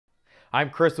I'm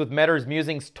Chris with Metters,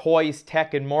 Musings, Toys,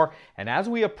 Tech, and more. And as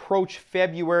we approach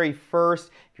February 1st,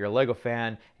 if you're a LEGO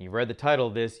fan and you've read the title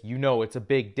of this, you know it's a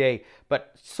big day.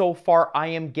 But so far, I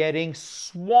am getting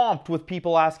swamped with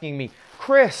people asking me,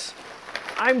 Chris,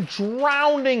 I'm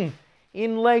drowning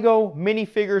in LEGO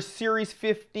Minifigures Series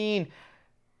 15.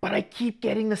 But I keep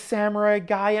getting the samurai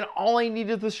guy and all I need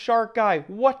is the shark guy.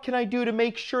 What can I do to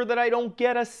make sure that I don't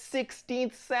get a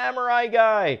 16th samurai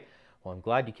guy? Well, I'm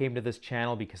glad you came to this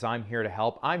channel because I'm here to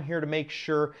help. I'm here to make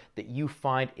sure that you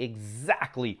find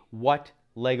exactly what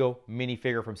LEGO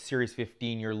minifigure from Series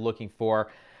 15 you're looking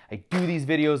for. I do these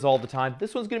videos all the time.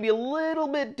 This one's gonna be a little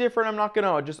bit different. I'm not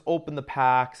gonna just open the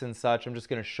packs and such. I'm just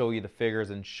gonna show you the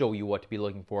figures and show you what to be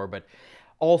looking for. But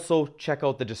also, check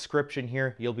out the description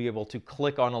here. You'll be able to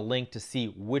click on a link to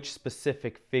see which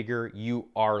specific figure you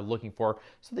are looking for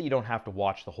so that you don't have to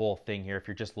watch the whole thing here if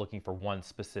you're just looking for one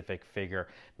specific figure.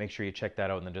 Make sure you check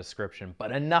that out in the description.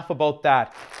 But enough about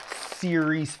that.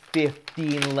 Series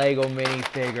 15 LEGO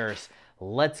minifigures.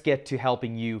 Let's get to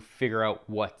helping you figure out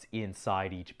what's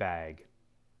inside each bag.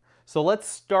 So let's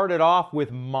start it off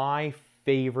with my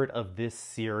favorite of this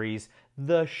series,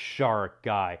 the shark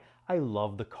guy. I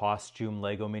love the costume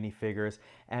LEGO minifigures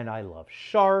and I love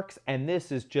sharks, and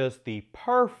this is just the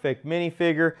perfect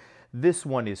minifigure. This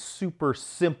one is super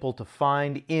simple to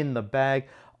find in the bag.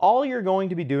 All you're going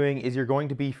to be doing is you're going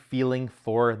to be feeling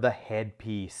for the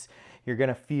headpiece. You're going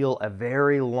to feel a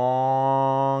very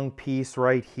long piece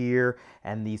right here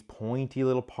and these pointy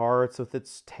little parts with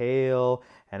its tail.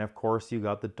 And of course you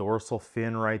got the dorsal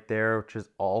fin right there, which is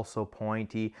also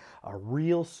pointy. A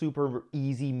real super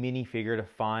easy minifigure to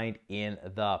find in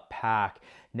the pack.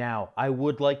 Now, I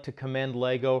would like to commend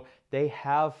LEGO. They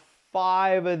have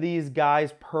 5 of these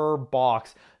guys per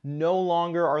box. No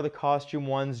longer are the costume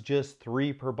ones just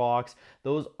 3 per box.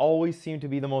 Those always seem to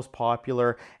be the most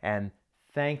popular, and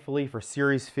thankfully for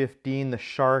Series 15, the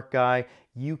shark guy,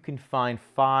 you can find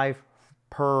 5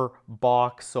 per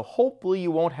box. So hopefully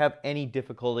you won't have any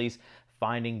difficulties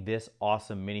finding this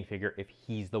awesome minifigure if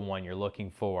he's the one you're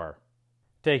looking for.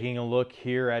 Taking a look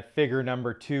here at figure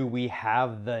number 2, we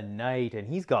have the Knight, and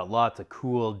he's got lots of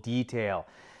cool detail.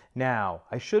 Now,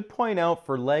 I should point out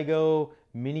for LEGO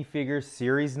Minifigures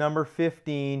Series number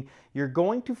 15, you're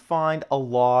going to find a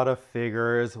lot of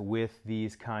figures with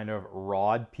these kind of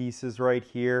rod pieces right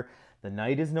here. The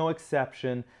Knight is no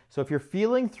exception. So if you're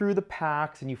feeling through the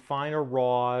packs and you find a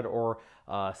rod or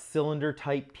a cylinder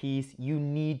type piece, you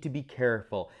need to be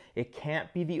careful. It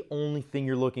can't be the only thing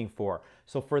you're looking for.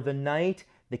 So for the Knight,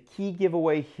 the key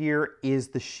giveaway here is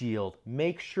the shield.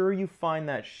 Make sure you find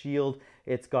that shield.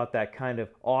 It's got that kind of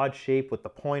odd shape with the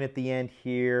point at the end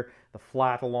here, the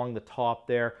flat along the top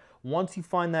there. Once you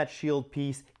find that shield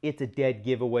piece, it's a dead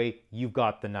giveaway. You've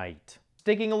got the Knight.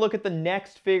 Taking a look at the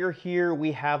next figure here,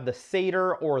 we have the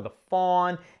Satyr or the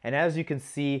Faun, and as you can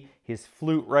see, his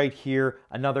flute right here,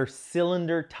 another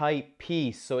cylinder type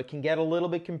piece, so it can get a little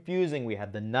bit confusing. We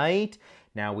have the Knight,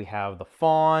 now we have the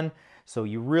Faun, so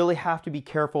you really have to be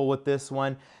careful with this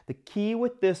one. The key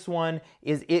with this one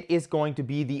is it is going to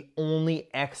be the only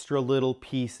extra little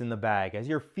piece in the bag. As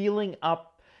you're feeling up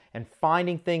and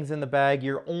finding things in the bag,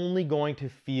 you're only going to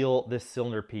feel this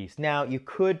cylinder piece. Now, you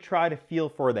could try to feel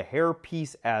for the hair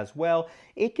piece as well.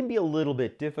 It can be a little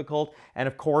bit difficult. And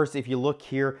of course, if you look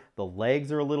here, the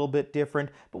legs are a little bit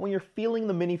different. But when you're feeling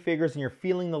the minifigures and you're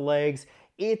feeling the legs,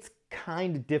 it's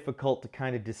kind of difficult to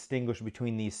kind of distinguish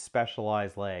between these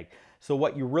specialized legs. So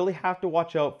what you really have to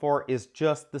watch out for is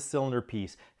just the cylinder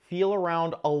piece. Feel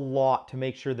around a lot to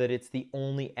make sure that it's the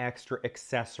only extra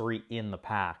accessory in the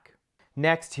pack.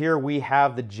 Next here we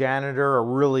have the Janitor, a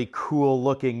really cool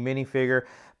looking minifigure,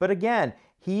 but again,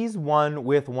 he's one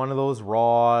with one of those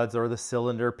rods or the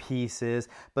cylinder pieces,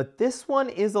 but this one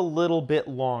is a little bit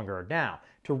longer. Now,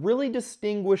 to really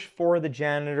distinguish for the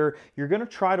Janitor, you're going to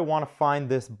try to want to find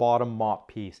this bottom mop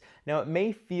piece. Now, it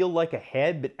may feel like a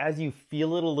head, but as you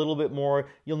feel it a little bit more,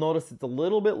 you'll notice it's a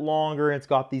little bit longer and it's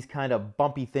got these kind of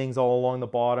bumpy things all along the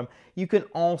bottom. You can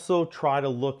also try to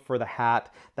look for the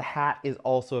hat. The hat is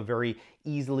also a very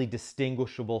easily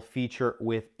distinguishable feature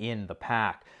within the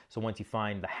pack. So once you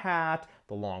find the hat,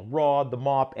 the long rod, the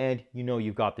mop, and you know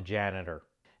you've got the Janitor.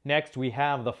 Next, we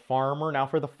have the Farmer. Now,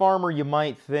 for the Farmer, you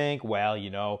might think, well, you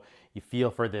know, you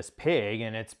feel for this pig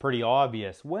and it's pretty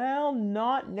obvious. Well,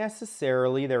 not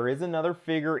necessarily. There is another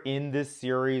figure in this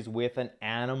series with an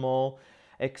animal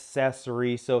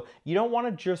accessory, so you don't want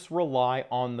to just rely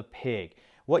on the pig.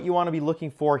 What you want to be looking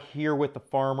for here with the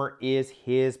Farmer is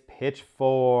his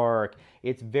pitchfork.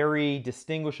 It's very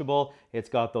distinguishable. It's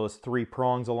got those 3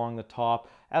 prongs along the top.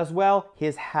 As well,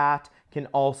 his hat can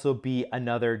also be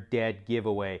another dead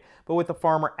giveaway. But with the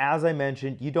farmer, as I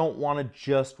mentioned, you don't want to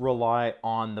just rely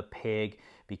on the pig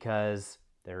because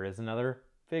there is another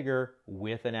figure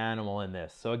with an animal in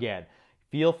this. So again,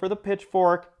 feel for the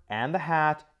pitchfork and the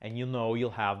hat, and you'll know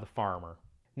you'll have the farmer.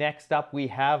 Next up, we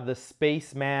have the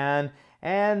spaceman,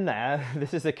 and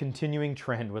this is a continuing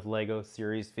trend with LEGO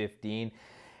Series 15.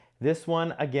 This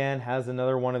one, again, has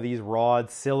another one of these rod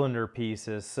cylinder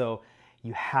pieces, so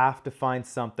you have to find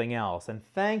something else. And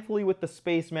thankfully with the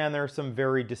spaceman, there are some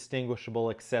very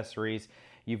distinguishable accessories.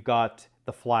 You've got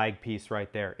the flag piece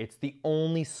right there. It's the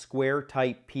only square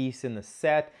type piece in the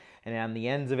set, and on the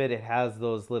ends of it, it has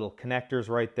those little connectors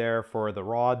right there for the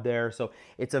rod there. So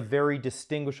it's a very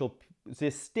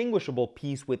distinguishable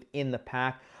piece within the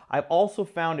pack. I've also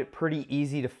found it pretty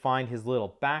easy to find his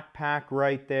little backpack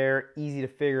right there, easy to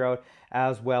figure out,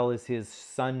 as well as his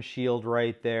sun shield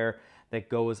right there that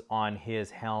goes on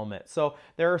his helmet. So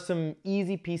there are some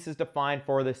easy pieces to find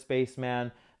for the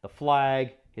spaceman: the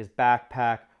flag, his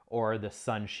backpack, or the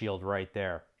sun shield right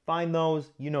there. Find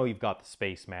those, you know you've got the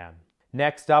spaceman.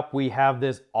 Next up, we have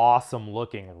this awesome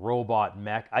looking robot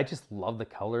mech. I just love the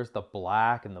colors, the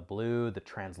black and the blue, the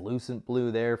translucent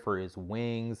blue there for his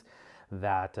wings.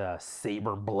 That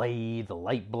saber blade, the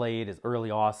light blade is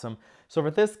really awesome. So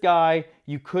for this guy,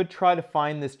 you could try to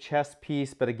find this chest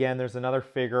piece, but again, there's another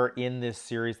figure in this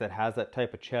series that has that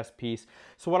type of chest piece.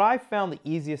 So what I found the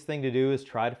easiest thing to do is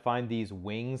try to find these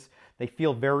wings. They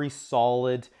feel very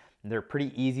solid. They're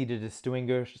pretty easy to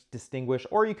distinguish,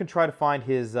 or you can try to find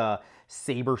his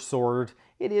saber sword.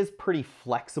 It is pretty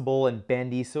flexible and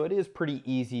bendy, so it is pretty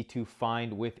easy to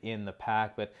find within the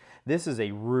pack, but this is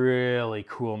a really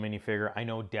cool minifigure. I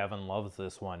know Devin loves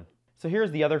this one. So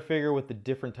here's the other figure with the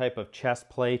different type of chest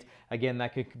plate. Again,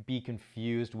 that could be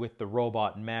confused with the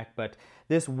robot mech, but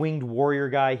this winged warrior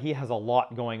guy, he has a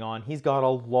lot going on. He's got a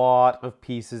lot of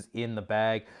pieces in the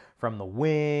bag, from the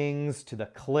wings to the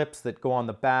clips that go on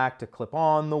the back to clip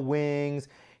on the wings.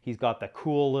 He's got the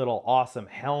cool little awesome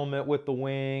helmet with the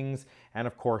wings, and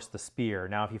of course the spear.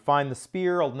 Now if you find the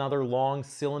spear, another long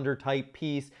cylinder type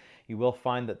piece, you will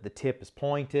find that the tip is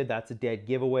pointed. That's a dead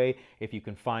giveaway. If you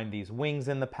can find these wings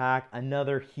in the pack,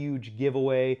 another huge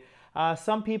giveaway.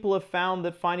 Some people have found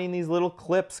that finding these little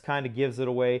clips kind of gives it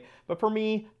away, but for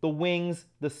me, the wings,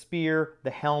 the spear, the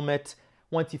helmet,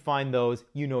 once you find those,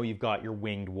 you know you've got your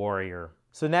winged warrior.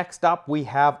 So next up, we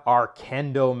have our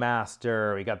Kendo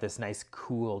Master. We got this nice,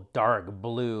 cool, dark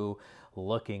blue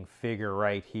looking figure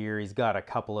right here. He's got a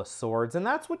couple of swords, and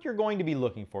that's what you're going to be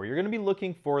looking for. You're going to be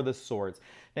looking for the swords.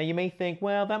 Now you may think,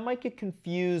 well, that might get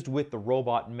confused with the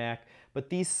robot mech, but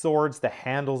these swords, the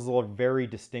handles are very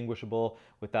distinguishable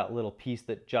with that little piece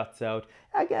that juts out.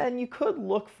 Again, you could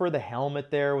look for the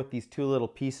helmet there with these two little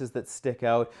pieces that stick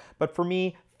out, but for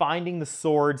me, finding the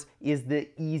swords is the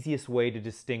easiest way to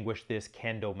distinguish this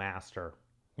Kendo Master.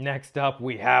 Next up,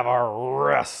 we have our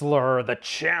wrestler, the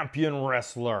champion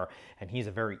wrestler. And he's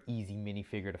a very easy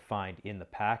minifigure to find in the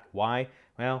pack. Why?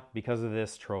 Well, because of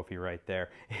this trophy right there.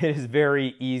 It is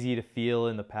very easy to feel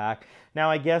in the pack.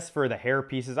 Now, I guess for the hair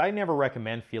pieces, I never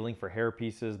recommend feeling for hair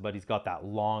pieces, but he's got that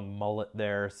long mullet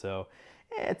there, so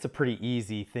it's a pretty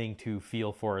easy thing to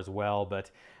feel for as well. But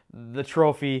the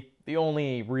trophy, the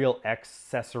only real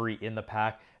accessory in the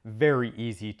pack, very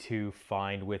easy to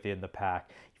find within the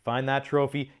pack. Find that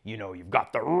trophy, you know you've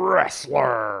got the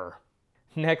wrestler.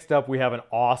 Next up, we have an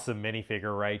awesome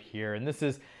minifigure right here, and this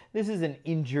is an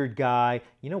injured guy.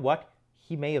 You know what?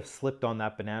 He may have slipped on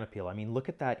that banana peel. I mean, look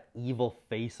at that evil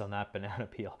face on that banana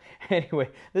peel. Anyway,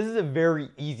 this is a very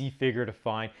easy figure to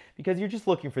find because you're just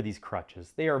looking for these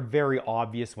crutches. They are very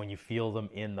obvious when you feel them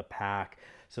in the pack.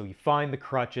 So you find the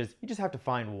crutches, you just have to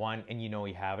find one and you know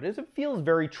you have it. As it feels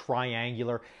very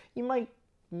triangular, you might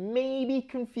maybe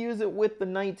confuse it with the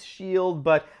Knight's Shield,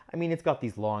 but I mean, it's got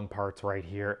these long parts right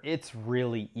here. It's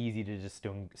really easy to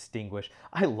distinguish.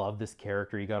 I love this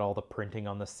character. You got all the printing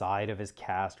on the side of his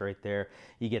cast right there.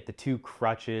 You get the two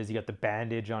crutches. You got the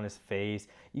bandage on his face.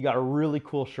 You got a really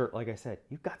cool shirt. Like I said,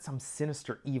 you've got some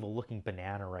sinister, evil looking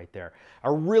banana right there.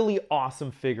 A really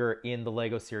awesome figure in the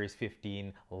LEGO Series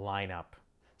 15 lineup.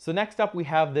 So next up, we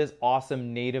have this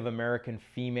awesome Native American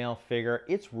female figure.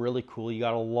 It's really cool. You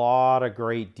got a lot of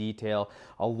great detail,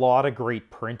 a lot of great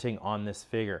printing on this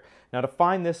figure. Now to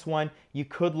find this one, you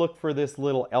could look for this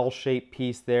little L-shaped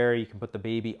piece there. You can put the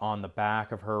baby on the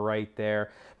back of her right there.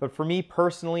 But for me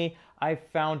personally, I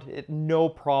found it no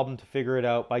problem to figure it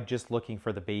out by just looking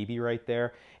for the baby right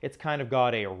there. It's kind of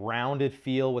got a rounded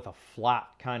feel with a flat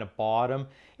kind of bottom.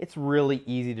 It's really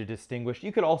easy to distinguish.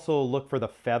 You could also look for the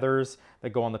feathers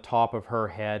that go on the top of her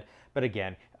head. But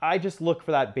again, I just look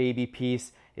for that baby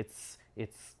piece. It's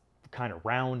kind of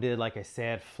rounded, like I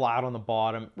said, flat on the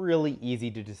bottom, really easy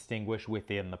to distinguish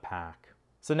within the pack.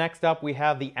 So next up we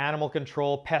have the animal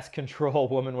control, pest control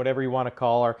woman, whatever you want to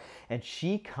call her, and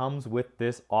she comes with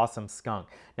this awesome skunk.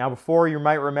 Now before, you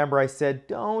might remember I said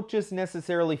don't just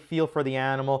necessarily feel for the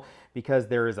animal, because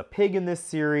there is a pig in this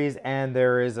series and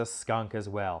there is a skunk as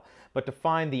well. But to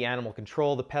find the animal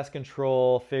control, the pest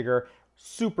control figure,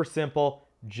 super simple,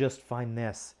 just find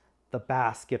this. The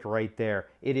basket right there.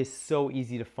 It is so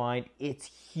easy to find. It's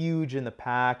huge in the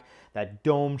pack. That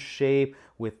dome shape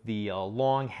with the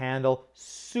long handle.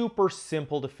 Super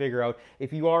simple to figure out.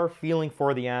 If you are feeling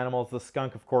for the animals, the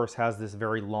skunk of course has this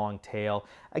very long tail.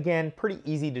 Again, pretty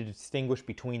easy to distinguish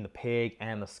between the pig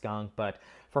and the skunk, but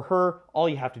for her, all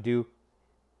you have to do,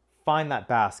 find that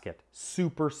basket.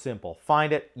 Super simple.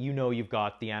 Find it, you know you've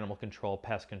got the animal control,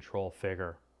 pest control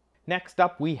figure. Next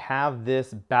up, we have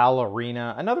this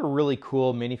ballerina, another really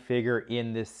cool minifigure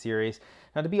in this series.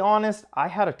 Now, to be honest, I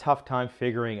had a tough time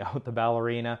figuring out the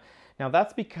ballerina. Now,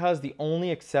 that's because the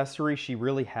only accessory she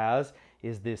really has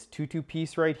is this tutu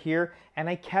piece right here, and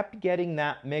I kept getting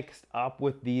that mixed up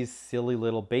with these silly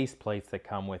little base plates that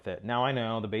come with it. Now, I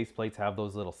know the base plates have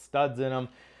those little studs in them.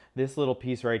 This little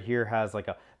piece right here has like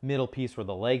a middle piece where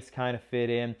the legs kind of fit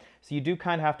in. So you do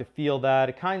kind of have to feel that.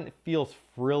 It kind of feels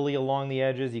frilly along the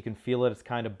edges. You can feel it, it's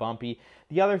kind of bumpy.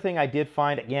 The other thing I did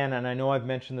find, again, and I know I've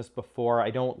mentioned this before,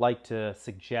 I don't like to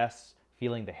suggest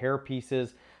feeling the hair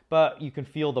pieces, but you can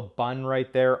feel the bun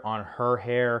right there on her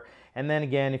hair. And then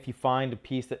again, if you find a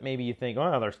piece that maybe you think,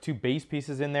 oh, there's two base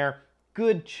pieces in there,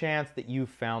 good chance that you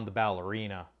found the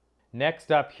ballerina.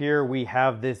 Next up here we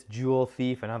have this Jewel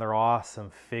Thief, another awesome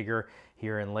figure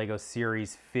here in LEGO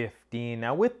Series 15.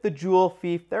 Now with the Jewel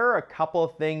Thief, there are a couple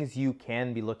of things you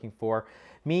can be looking for.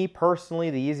 Me personally,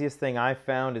 the easiest thing I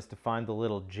found is to find the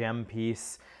little gem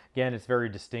piece. Again, it's very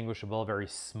distinguishable, very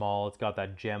small. It's got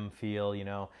that gem feel, you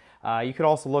know. You could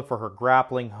also look for her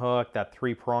grappling hook, that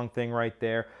three-prong thing right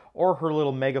there, or her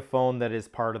little megaphone that is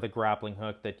part of the grappling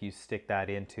hook that you stick that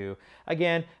into.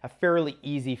 Again, a fairly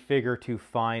easy figure to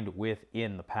find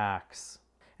within the packs.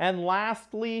 And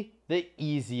lastly, the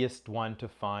easiest one to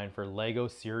find for LEGO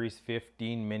Series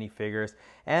 15 minifigures,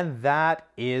 and that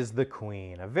is the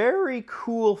Queen. A very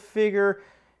cool figure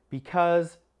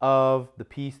because of the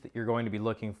piece that you're going to be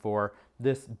looking for,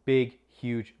 this big,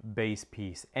 huge base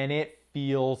piece. And it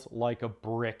feels like a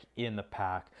brick in the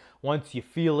pack. Once you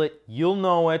feel it, you'll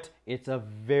know it. It's a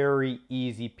very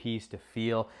easy piece to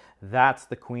feel. That's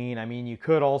the Queen. I mean, you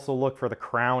could also look for the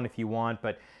crown if you want,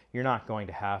 but you're not going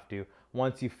to have to.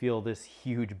 Once you feel this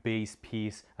huge base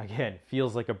piece, again,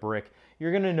 feels like a brick,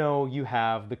 you're gonna know you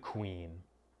have the Queen.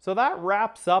 So that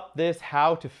wraps up this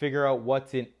how to figure out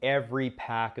what's in every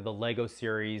pack of the LEGO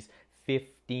Series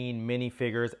 15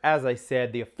 minifigures. As I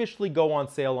said, they officially go on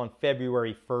sale on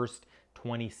February 1st,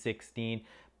 2016.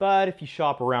 But if you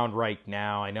shop around right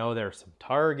now, I know there's some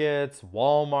Targets,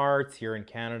 Walmarts, here in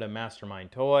Canada,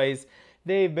 Mastermind Toys.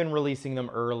 They've been releasing them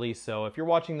early, so if you're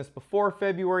watching this before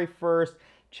February 1st,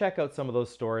 check out some of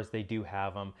those stores, they do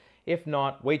have them. If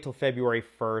not, wait till February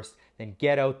 1st, then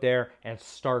get out there and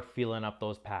start filling up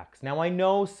those packs. Now I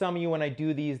know some of you, when I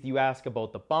do these, you ask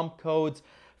about the bump codes.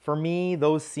 For me,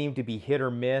 those seem to be hit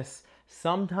or miss.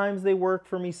 Sometimes they work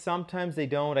for me, sometimes they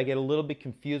don't. I get a little bit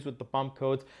confused with the bump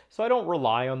codes, so I don't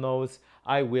rely on those.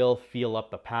 I will fill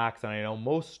up the packs, and I know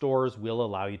most stores will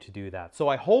allow you to do that. So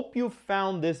I hope you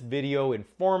found this video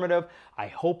informative. I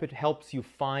hope it helps you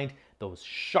find those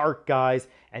shark guys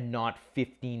and not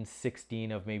 15,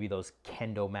 16 of maybe those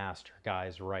Kendo Master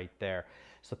guys right there.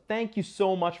 So thank you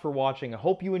so much for watching. I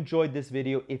hope you enjoyed this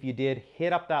video. If you did,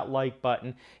 hit up that like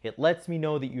button. It lets me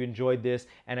know that you enjoyed this,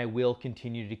 and I will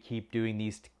continue to keep doing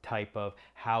these type of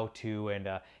how-to and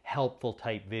helpful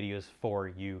type videos for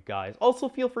you guys. Also,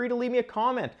 feel free to leave me a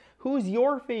comment. Who's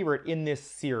your favorite in this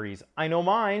series? I know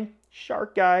mine,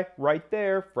 Shark Guy, right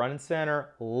there, front and center.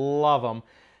 Love them.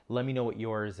 Let me know what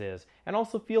yours is. And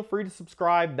also feel free to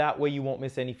subscribe. That way you won't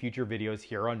miss any future videos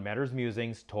here on Metter's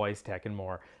Musings, Toys, Tech, and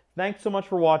more. Thanks so much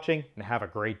for watching, and have a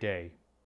great day.